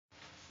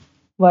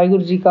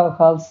ਵਾਹਿਗੁਰੂ ਜੀ ਕਾ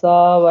ਖਾਲਸਾ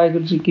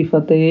ਵਾਹਿਗੁਰੂ ਜੀ ਕੀ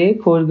ਫਤਿਹ।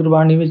 ਖੋਜ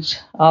ਗੁਰਬਾਣੀ ਵਿੱਚ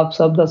ਆਪ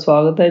ਸਭ ਦਾ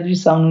ਸਵਾਗਤ ਹੈ ਜੀ।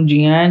 ਸਾਨੂੰ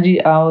ਜੀ ਆਇਆਂ ਜੀ।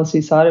 ਆਓ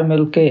ਅਸੀਂ ਸਾਰੇ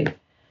ਮਿਲ ਕੇ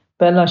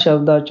ਪਹਿਲਾ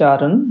ਸ਼ਬਦ ਦਾ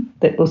ਉਚਾਰਨ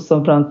ਤੇ ਉਸ ਤੋਂ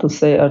ਉਪਰੰਤ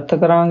ਉਸਦੇ ਅਰਥ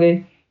ਕਰਾਂਗੇ।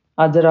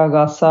 ਅੱਜ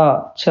ਰਾਗਾਸਾ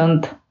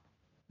ਛੰਤ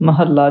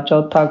ਮਹੱਲਾ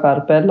ਚੌਥਾ ਘਰ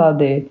ਪਹਿਲਾ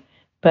ਦੇ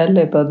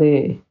ਪਹਿਲੇ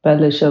ਪਦੇ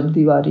ਪਹਿਲੇ ਸ਼ਬਦ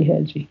ਦੀ ਵਾਰੀ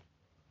ਹੈ ਜੀ।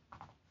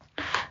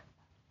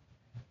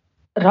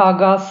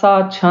 ਰਾਗਾਸਾ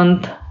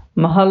ਛੰਤ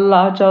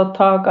ਮਹੱਲਾ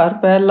ਚੌਥਾ ਘਰ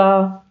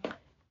ਪਹਿਲਾ।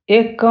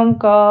 ਏਕ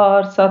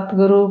ਓਂਕਾਰ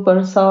ਸਤਿਗੁਰੂ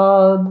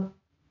ਪ੍ਰਸਾਦ।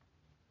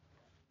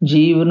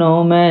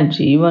 ਜੀਵਨੋ ਮੈਂ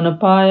ਜੀਵਨ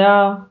ਪਾਇਆ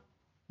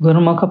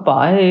ਗੁਰਮੁਖ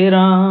ਪਾਏ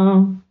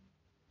ਰਾਮ।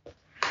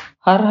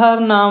 ਹਰ ਹਰ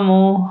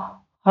ਨਾਮੋ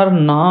ਹਰ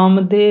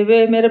ਨਾਮ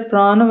ਦੇਵੇ ਮੇਰੇ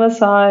ਪ੍ਰਾਨ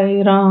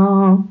ਵਸਾਏ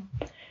ਰਾਮ।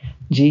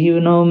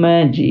 ਜੀਵਨੋ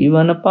ਮੈਂ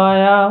ਜੀਵਨ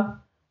ਪਾਇਆ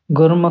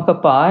ਗੁਰਮੁਖ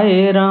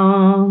ਪਾਏ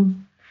ਰਾਮ।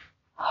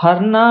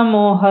 ਹਰ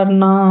ਨਾਮੋ ਹਰ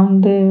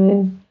ਨਾਮ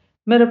ਦੇਵੇ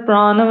ਮੇਰੇ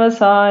ਪ੍ਰਾਨ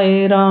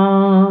ਵਸਾਏ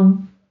ਰਾਮ।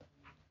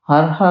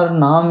 ਹਰ ਹਰ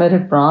ਨਾਮ ਮੇਰੇ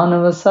ਪ੍ਰਾਨ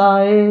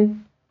ਵਸਾਏ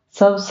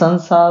ਸਭ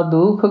ਸੰਸਾਰ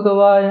ਦੁਖ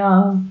ਗਵਾਇਆ।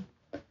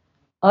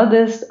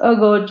 ਅਦਿਸ਼ਟ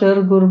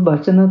ਅਗੋਚਰ ਗੁਰ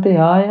ਬਚਨ ਤੇ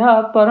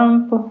ਆਇਆ ਪਰਮ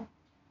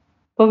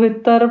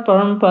ਪਵਿੱਤਰ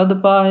ਪਰਮ ਪਦ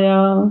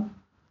ਪਾਇਆ।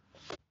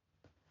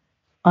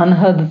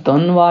 ਅਨਹਦ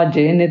ਧੁਨ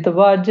ਵਾਜੇ ਨਿਤ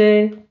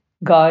ਵਾਜੇ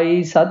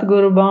ਗਾਈ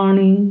ਸਤਿਗੁਰ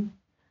ਬਾਣੀ।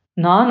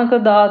 ਨਾਨਕ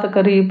ਦਾਤ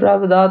ਕਰੀ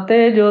ਪ੍ਰਭ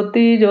ਦਾਤੇ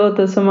ਜੋਤੀ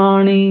ਜੋਤ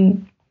ਸਮਾਣੀ।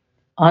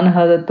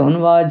 ਅਨਹਦ ਧੁਨ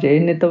ਵਾਜੇ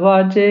ਨਿਤ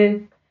ਵਾਜੇ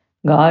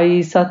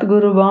ਗਾਈ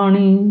ਸਤਿਗੁਰ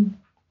ਬਾਣੀ।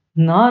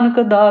 ਨਾਨਕ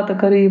ਦਾਤ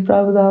ਕਰੀ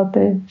ਪ੍ਰਭ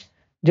ਦਾਤੇ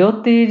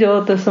ਜੋਤੀ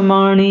ਜੋਤ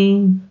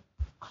ਸਮਾਣੀ।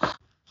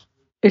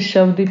 ਇਸ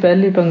ਸ਼ਬਦ ਦੀ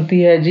ਪਹਿਲੀ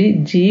ਪੰਕਤੀ ਹੈ ਜੀ।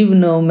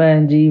 ਜੀਵਨੋ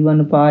ਮੈਂ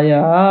ਜੀਵਨ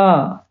ਪਾਇਆ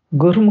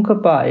ਗੁਰਮੁਖ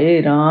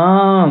ਪਾਏ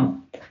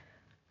ਰਾਮ।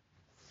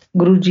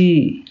 ਗੁਰੂ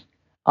ਜੀ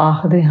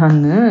ਆਖਦੇ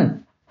ਹਨ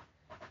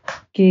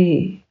ਕਿ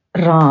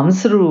ਰਾਮ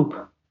ਸਰੂਪ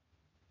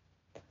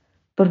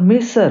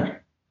ਪਰਮੇਸ਼ਰ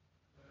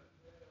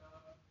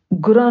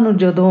ਗੁਰਾਂ ਨੂੰ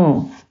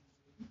ਜਦੋਂ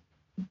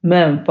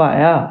ਮੈਂ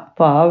ਪਾਇਆ,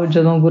 ਭਾਵ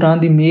ਜਦੋਂ ਗੁਰਾਂ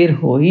ਦੀ ਮਿਹਰ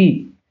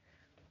ਹੋਈ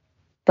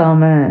ਤਾਂ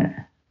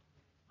ਮੈਂ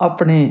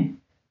ਆਪਣੇ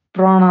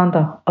ਪ੍ਰਾਣਾਂ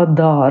ਦਾ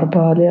ਆਧਾਰ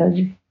ਪਾ ਲਿਆ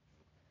ਜੀ।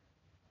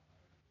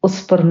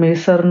 ਉਸ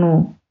ਪਰਮੇਸ਼ਰ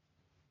ਨੂੰ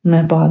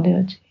ਮੈਂ ਪਾ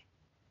ਲਿਆ ਜੀ।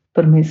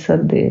 ਪਰਮੇਸ਼ਰ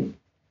ਦੇ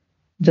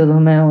ਜਦੋਂ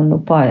ਮੈਂ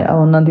ਉਹਨੂੰ ਪਾਇਆ,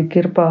 ਉਹਨਾਂ ਦੀ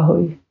ਕਿਰਪਾ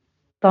ਹੋਈ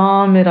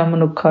ਤਾਂ ਮੇਰਾ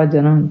ਮਨੁੱਖਾ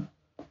ਜਨਮ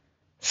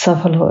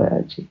ਸਫਲ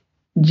ਹੋਇਆ ਜੀ।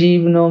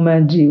 ਜੀਵਨੋਂ ਮੈਂ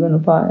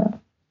ਜੀਵਨ ਪਾਇਆ,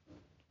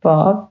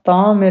 ਭਾਵ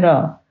ਤਾਂ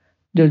ਮੇਰਾ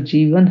ਜੋ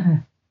ਜੀਵਨ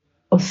ਹੈ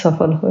ਉਹ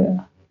ਸਫਲ ਹੋਇਆ।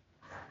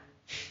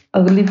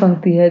 ਅਗਲੀ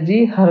ਪੰਕਤੀ ਹੈ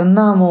ਜੀ। ਹਰ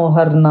ਨਾਮੋ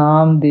ਹਰ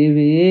ਨਾਮ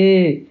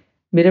ਦੇਵੇ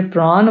ਮੇਰੇ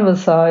ਪ੍ਰਾਨ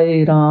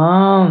ਵਸਾਏ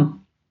ਰਾਮ।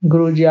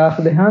 ਗੁਰੂ ਜੀ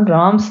ਆਖਦੇ ਹਨ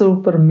ਰਾਮ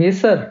ਸਰੂਪ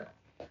ਪਰਮੇਸ਼ਰ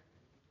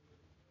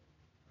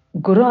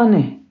ਗੁਰਾਂ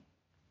ਨੇ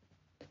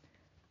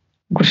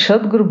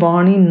ਗੁਰਸ਼ਬਦ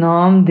ਗੁਰਬਾਣੀ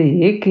ਨਾਮ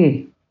ਦੇ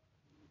ਕੇ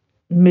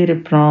ਮੇਰੇ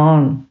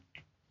ਪ੍ਰਾਣ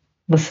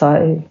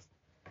ਵਸਾਏ।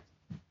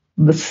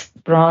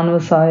 ਪ੍ਰਾਣ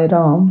ਵਸਾਏ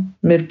ਰਾਮ,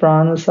 ਮੇਰੇ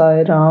ਪ੍ਰਾਣ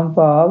ਵਸਾਏ ਰਾਮ,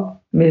 ਭਾਵ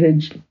ਮੇਰੇ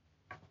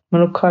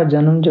ਮਨੁੱਖਾ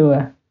ਜਨਮ ਜੋ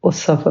ਹੈ ਉਹ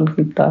ਸਫਲ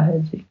ਕੀਤਾ ਹੈ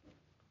ਜੀ।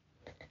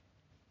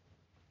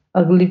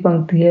 ਅਗਲੀ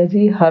ਪੰਕਤੀ ਹੈ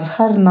ਜੀ। ਹਰ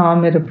ਹਰ ਨਾਮ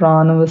ਮੇਰੇ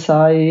ਪ੍ਰਾਨ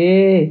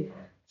ਵਸਾਏ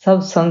ਸਭ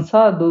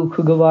ਸੰਸਾਰ ਦੁੱਖ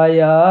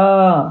ਗਵਾਇਆ।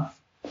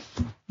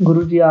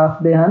 ਗੁਰੂ ਜੀ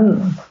ਆਖਦੇ ਹਨ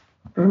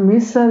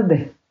ਪਰਮੇਸ਼ਰ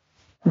ਦੇ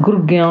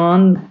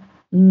ਗੁਰਗਿਆਨ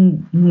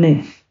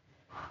ਨੇ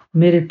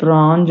ਮੇਰੇ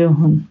ਪ੍ਰਾਣ ਜੋ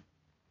ਹਨ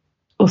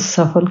ਉਹ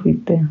ਸਫਲ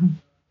ਕੀਤੇ ਹਨ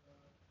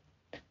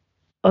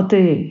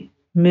ਅਤੇ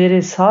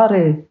ਮੇਰੇ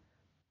ਸਾਰੇ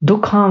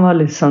ਦੁੱਖਾਂ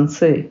ਵਾਲੇ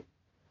ਸੰਸੇ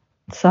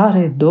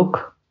ਸਾਰੇ ਦੁੱਖ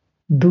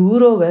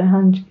ਦੂਰ ਹੋ ਗਏ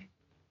ਹਨ ਜੀ।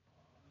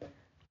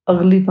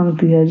 ਅਗਲੀ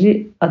ਪੰਕਤੀ ਹੈ ਜੀ।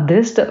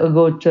 ਅਦਿਸ਼ਟ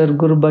ਅਗੋਚਰ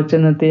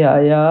ਗੁਰਬਚਨ ਤੇ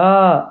ਆਇਆ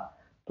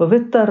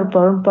ਪਵਿੱਤਰ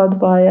ਪਰਮ ਪਦ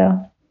ਪਾਇਆ।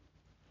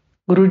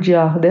 ਗੁਰੂ ਜੀ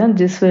ਆਖਦੇ ਹਨ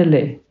ਜਿਸ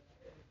ਵੇਲੇ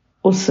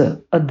ਉਸ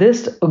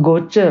ਅਦਿਸ਼ਟ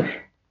ਅਗੋਚਰ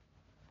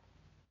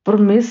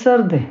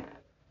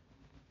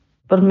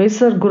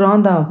ਪਰਮੇਸ਼ਰ ਗੁਰਾਂ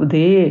ਦਾ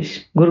ਉਪਦੇਸ਼,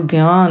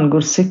 ਗੁਰਗਿਆਨ,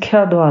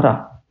 ਗੁਰਸਿੱਖਿਆ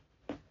ਦੁਆਰਾ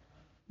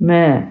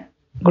ਮੈਂ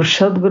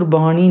ਗੁਰਸ਼ਬਦ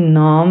ਗੁਰਬਾਣੀ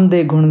ਨਾਮ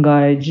ਦੇ ਗੁਣ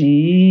ਗਾਏ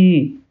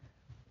ਜੀ,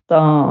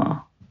 ਤਾਂ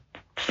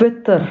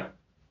ਪਵਿੱਤਰ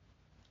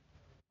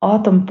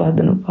ਆਤਮ ਪਦ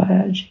ਨੂੰ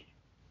ਪਾਇਆ ਜੀ।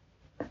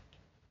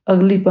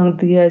 ਅਗਲੀ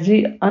ਪੰਕਤੀ ਹੈ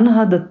ਜੀ।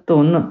 ਅਨਹਦ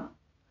ਧੁਨ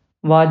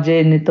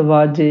ਵਾਜੇ ਨਿਤ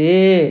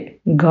ਵਾਜੇ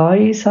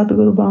ਗਾਈ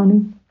ਸਤਿਗੁਰ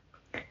ਬਾਣੀ।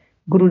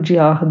 ਗੁਰੂ ਜੀ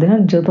ਆਖਦੇ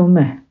ਹਨ ਜਦੋਂ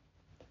ਮੈਂ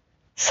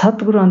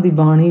ਸਤਿਗੁਰਾਂ ਦੀ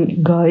ਬਾਣੀ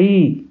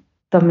ਗਾਈ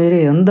ਤਾਂ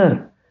ਮੇਰੇ ਅੰਦਰ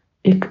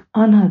ਇੱਕ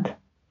ਅਨਹਦ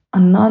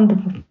ਆਨੰਦ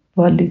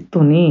ਵਾਲੀ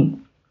ਧੁਨੀ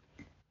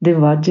ਦੇ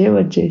ਵਾਜੇ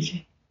ਵੱਜੇ ਜੀ।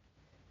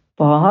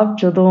 ਭਾਵ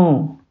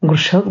ਜਦੋਂ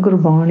ਗੁਰਸ਼ਬਦ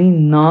ਗੁਰਬਾਣੀ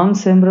ਨਾਮ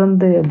ਸਿਮਰਨ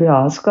ਦੇ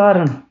ਅਭਿਆਸ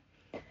ਕਾਰਨ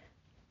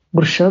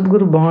ਗੁਰਸ਼ਬਦ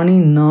ਗੁਰਬਾਣੀ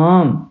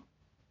ਨਾਮ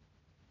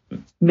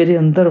ਮੇਰੇ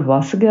ਅੰਦਰ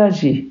ਵਸ ਗਿਆ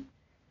ਜੀ,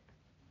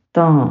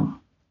 ਤਾਂ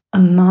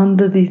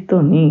ਆਨੰਦ ਦੀ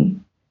ਧੁਨੀ,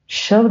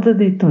 ਸ਼ਬਦ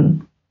ਦੀ ਧੁਨ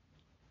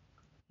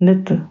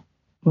ਨਿਤ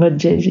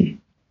ਵੱਜੇ ਜੀ।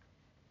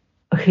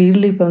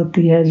 ਅਖੀਰਲੀ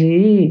ਪੰਕਤੀ ਹੈ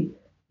ਜੀ।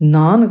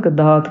 ਨਾਨਕ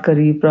ਦਾਤ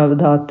ਕਰੀ ਪ੍ਰਭ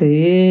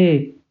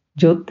ਦਾਤੇ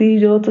ਜੋਤੀ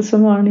ਜੋਤ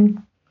ਸਮਾਣੀ।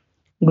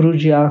 ਗੁਰੂ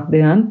ਜੀ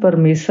ਆਖਦੇ ਹਨ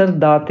ਪਰਮੇਸ਼ਰ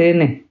ਦਾਤੇ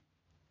ਨੇ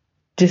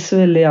ਜਿਸ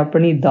ਵੇਲੇ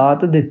ਆਪਣੀ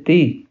ਦਾਤ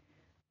ਦਿੱਤੀ,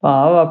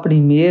 ਭਾਵ ਆਪਣੀ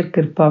ਮਿਹਰ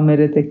ਕਿਰਪਾ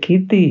ਮੇਰੇ ਤੇ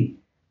ਕੀਤੀ,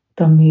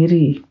 ਤਾਂ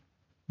ਮੇਰੀ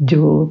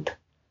ਜੋਤ,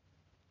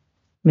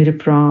 ਮੇਰੇ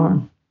ਪ੍ਰਾਣ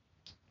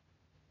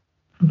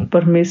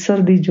ਪਰਮੇਸ਼ਰ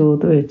ਦੀ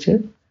ਜੋਤ ਵਿੱਚ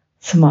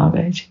ਸਮਾ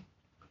ਗਏ ਜੀ।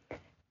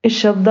 ਇਸ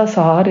ਸ਼ਬਦ ਦਾ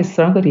ਸਾਰ ਇਸ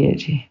ਤਰ੍ਹਾਂ ਕਰੀਏ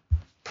ਜੀ।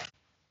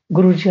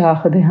 ਗੁਰੂ ਜੀ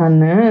ਆਖਦੇ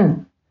ਹਨ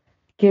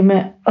ਕਿ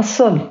ਮੈਂ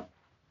ਅਸਲ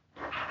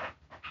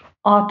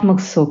ਆਤਮਿਕ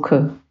ਸੁੱਖ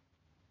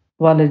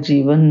ਵਾਲੇ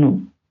ਜੀਵਨ ਨੂੰ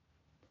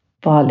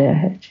ਪਾ ਲਿਆ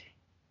ਹੈ ਜੀ।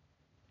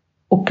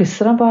 ਉਹ ਕਿਸ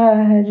ਤਰ੍ਹਾਂ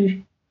ਪਾਇਆ ਹੈ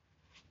ਜੀ?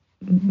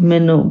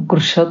 ਮੈਨੂੰ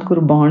ਗੁਰਸ਼ਬਦ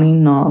ਗੁਰਬਾਣੀ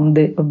ਨਾਮ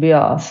ਦੇ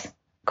ਅਭਿਆਸ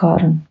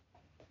ਕਾਰਨ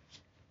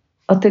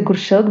ਅਤੇ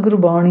ਗੁਰਸ਼ਬਦ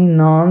ਗੁਰਬਾਣੀ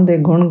ਨਾਮ ਦੇ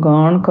ਗੁਣ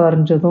ਗਾਣ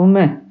ਕਾਰਨ ਜਦੋਂ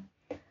ਮੈਂ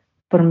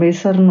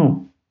ਪਰਮੇਸ਼ਰ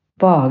ਨੂੰ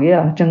ਭਾ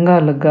ਗਿਆ, ਚੰਗਾ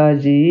ਲੱਗਾ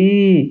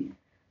ਜੀ,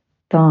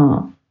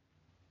 ਤਾਂ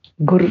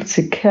ਗੁਰ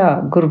ਸਿੱਖਿਆ,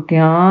 ਗੁਰ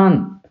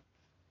ਗਿਆਨ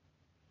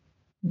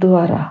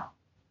ਦੁਆਰਾ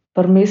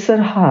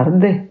ਪਰਮੇਸ਼ਰ ਹਰ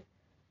ਦੇ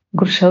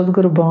ਗੁਰਸ਼ਬਦ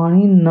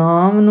ਗੁਰਬਾਣੀ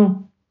ਨਾਮ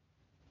ਨੂੰ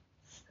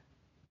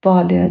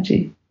ਪਾ ਲਿਆ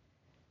ਜੀ।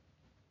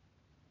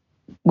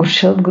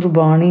 ਗੁਰਸ਼ਬਦ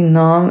ਗੁਰਬਾਣੀ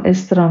ਨਾਮ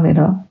ਇਸ ਤਰ੍ਹਾਂ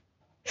ਮੇਰਾ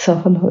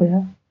ਸਫਲ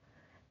ਹੋਇਆ।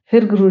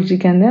 ਫਿਰ ਗੁਰੂ ਜੀ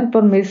ਕਹਿੰਦੇ ਹਨ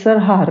ਪਰਮੇਸ਼ਰ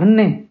ਹਰ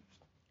ਨੇ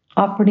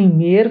ਆਪਣੀ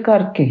ਮਿਹਰ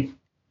ਕਰਕੇ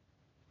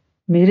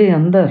ਮੇਰੇ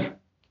ਅੰਦਰ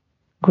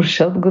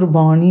ਗੁਰਸ਼ਬਦ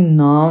ਗੁਰਬਾਣੀ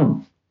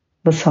ਨਾਮ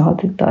ਵਸਾ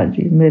ਦਿੱਤਾ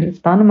ਜੀ। ਮੇਰੇ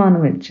ਤਨ ਮਨ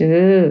ਵਿੱਚ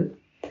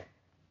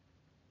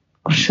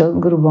ਗੁਰਸ਼ਬਦ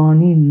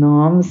ਗੁਰਬਾਣੀ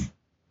ਨਾਮ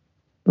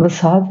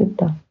ਵਸਾ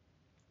ਦਿੱਤਾ।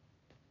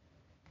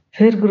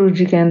 ਫਿਰ ਗੁਰੂ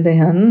ਜੀ ਕਹਿੰਦੇ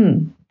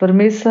ਹਨ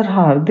ਪਰਮੇਸ਼ਰ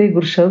ਹਰ ਦੇ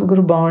ਗੁਰਸ਼ਬਦ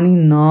ਗੁਰਬਾਣੀ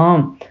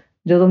ਨਾਮ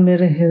ਜਦੋਂ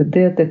ਮੇਰੇ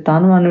ਹਿਰਦੇ ਅਤੇ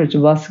ਤਨ ਮਨ ਵਿੱਚ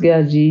ਵਸ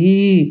ਗਿਆ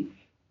ਜੀ,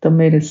 ਤਾਂ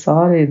ਮੇਰੇ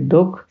ਸਾਰੇ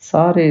ਦੁੱਖ,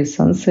 ਸਾਰੇ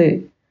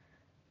ਸੰਸੇ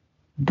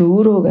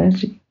ਦੂਰ ਹੋ ਗਏ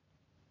ਜੀ।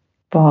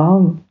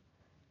 ਭਾਵ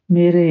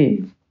ਮੇਰੇ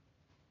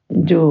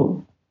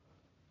ਜੋ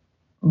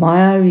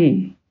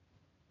ਮਾਇਆਵੀ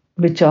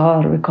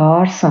ਵਿਚਾਰ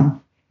ਵਿਕਾਰ ਸਨ,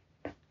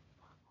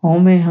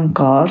 ਹਉਮੈ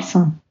ਹੰਕਾਰ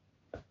ਸਨ,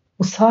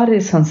 ਉਹ ਸਾਰੇ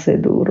ਸੰਸੇ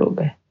ਦੂਰ ਹੋ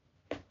ਗਏ।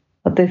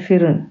 ਅਤੇ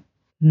ਫਿਰ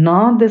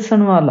ਨਾ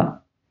ਦਿਸਣ ਵਾਲਾ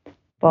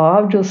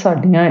ਭਾਵ ਜੋ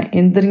ਸਾਡੀਆਂ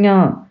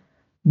ਇੰਦਰੀਆਂ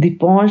ਦੀ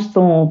ਪਹੁੰਚ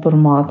ਤੋਂ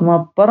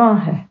ਪਰਮਾਤਮਾ ਪਰਾਂ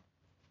ਹੈ,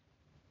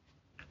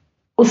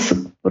 ਉਸ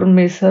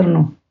ਪਰਮੇਸ਼ਰ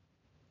ਨੂੰ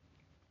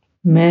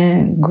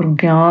ਮੈਂ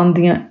ਗੁਰਗਿਆਨ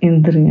ਦੀਆਂ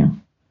ਇੰਦਰੀਆਂ,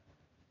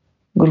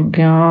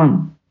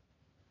 ਗੁਰਗਿਆਨ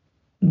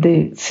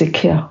ਦੇ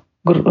ਸਿੱਖਿਆ,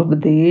 ਗੁਰ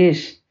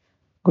ਉਪਦੇਸ਼,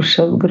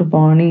 ਗੁਰਸ਼ਬਦ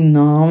ਗੁਰਬਾਣੀ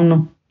ਨਾਮ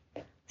ਨੂੰ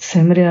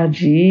ਸਿਮਰਿਆ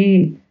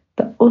ਜੀ।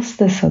 ਤਾਂ ਉਸ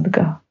ਦੇ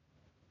ਸਦਕਾ,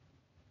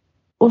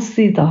 ਉਸ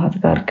ਦੀ ਦਾਤ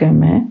ਕਰਕੇ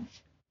ਮੈਂ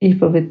ਇਹ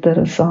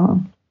ਪਵਿੱਤਰ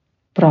ਅਸਾਨ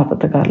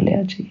ਪ੍ਰਾਪਤ ਕਰ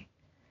ਲਿਆ ਜੀ।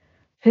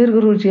 ਫਿਰ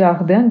ਗੁਰੂ ਜੀ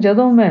ਆਖਦੇ ਹਨ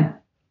ਜਦੋਂ ਮੈਂ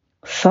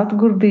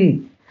ਸਤਿਗੁਰ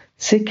ਦੀ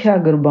ਸਿੱਖਿਆ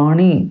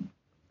ਗੁਰਬਾਣੀ,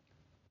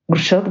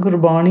 ਗੁਰਸ਼ਬਦ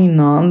ਗੁਰਬਾਣੀ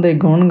ਨਾਮ ਦੇ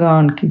ਗੁਣ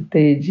ਗਾਨ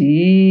ਕੀਤੇ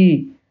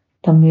ਜੀ,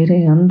 ਤਾਂ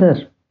ਮੇਰੇ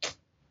ਅੰਦਰ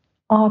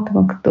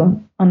ਆਤਮਿਕ ਧੁਨ,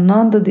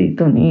 ਆਨੰਦ ਦੀ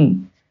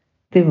ਧੁਨੀ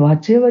ਤੇ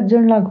ਵਾਜੇ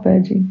ਵੱਜਣ ਲੱਗ ਪਏ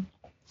ਜੀ।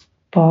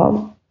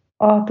 ਭਾਵ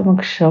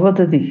ਆਤਮਿਕ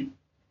ਸ਼ਬਦ ਦੀ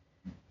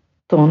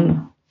ਧੁਨ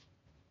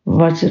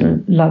ਵੱਜਣ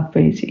ਲੱਗ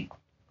ਪਈ ਜੀ।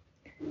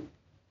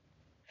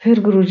 ਫਿਰ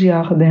ਗੁਰੂ ਜੀ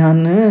ਆਖਦੇ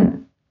ਹਨ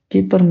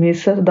ਕਿ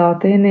ਪਰਮੇਸ਼ਰ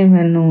ਦਾਤੇ ਨੇ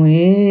ਮੈਨੂੰ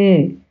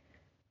ਇਹ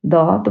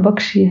ਦਾਤ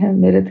ਬਖਸ਼ੀ ਹੈ,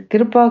 ਮੇਰੇ ਤੇ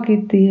ਕਿਰਪਾ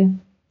ਕੀਤੀ ਹੈ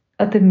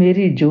ਅਤੇ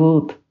ਮੇਰੀ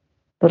ਜੋਤ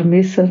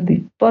ਪਰਮੇਸ਼ਰ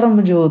ਦੀ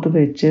ਪਰਮ ਜੋਤ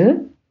ਵਿੱਚ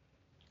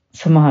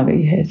ਸਮਾ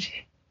ਗਈ ਹੈ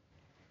ਜੀ।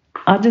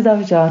 ਅੱਜ ਦਾ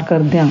ਵਿਚਾਰ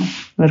ਕਰਦਿਆਂ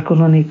ਮੇਰੇ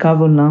ਕੋਲੋਂ ਅਨੇਕਾਂ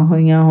ਭੁੱਲਾਂ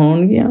ਹੋਈਆਂ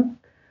ਹੋਣਗੀਆਂ,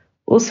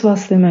 ਉਸ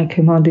ਵਾਸਤੇ ਮੈਂ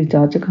ਖਿਮਾ ਦੀ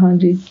ਜਾਚਕ ਹਾਂ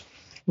ਜੀ।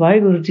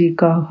 ਵਾਹਿਗੁਰੂ ਜੀ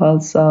ਕਾ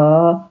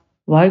ਖਾਲਸਾ,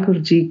 ਵਾਹਿਗੁਰੂ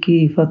ਜੀ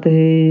ਕੀ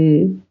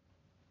ਫਤਿਹ।